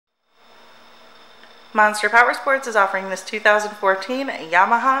Monster Powersports is offering this 2014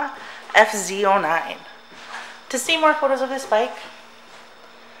 Yamaha FZ-09. To see more photos of this bike,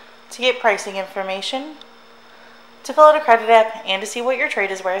 to get pricing information, to fill out a credit app, and to see what your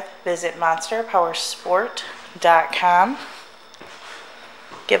trade is worth, visit monsterpowersport.com.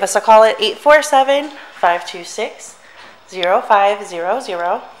 Give us a call at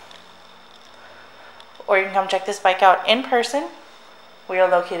 847-526-0500, or you can come check this bike out in person. We are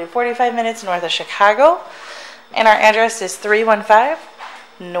located 45 minutes north of Chicago, and our address is 315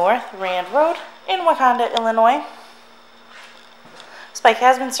 North Rand Road in Wauconda, Illinois. This bike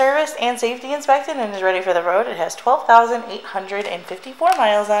has been serviced and safety inspected and is ready for the road. It has 12,854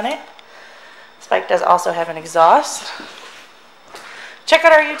 miles on it. This bike does also have an exhaust. Check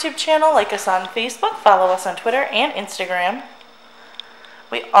out our YouTube channel, like us on Facebook, follow us on Twitter and Instagram.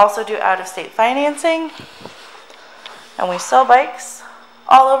 We also do out-of-state financing, and we sell bikes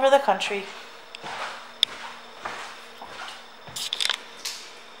all over the country.